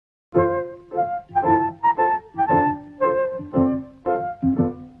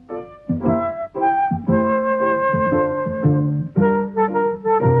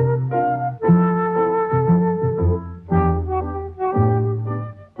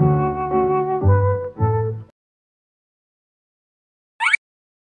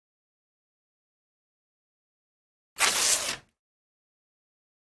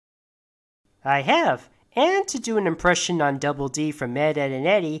I have. And to do an impression on Double D from Ed, Ed, and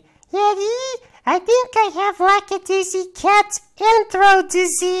Eddie, Eddie, I think I have lackadaisy cat anthro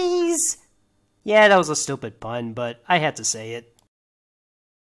disease. Yeah, that was a stupid pun, but I had to say it.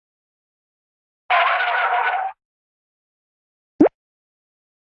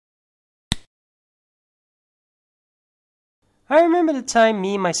 I remember the time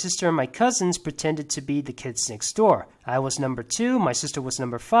me, my sister, and my cousins pretended to be the kids next door. I was number 2, my sister was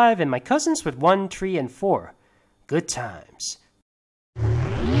number 5, and my cousins were 1, 3, and 4. Good times.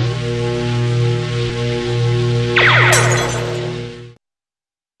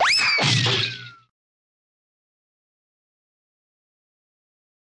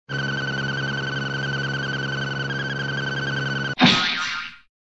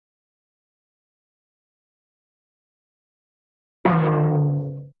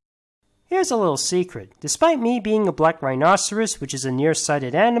 Here's a little secret. Despite me being a black rhinoceros, which is a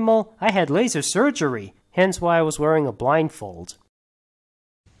nearsighted animal, I had laser surgery, hence why I was wearing a blindfold.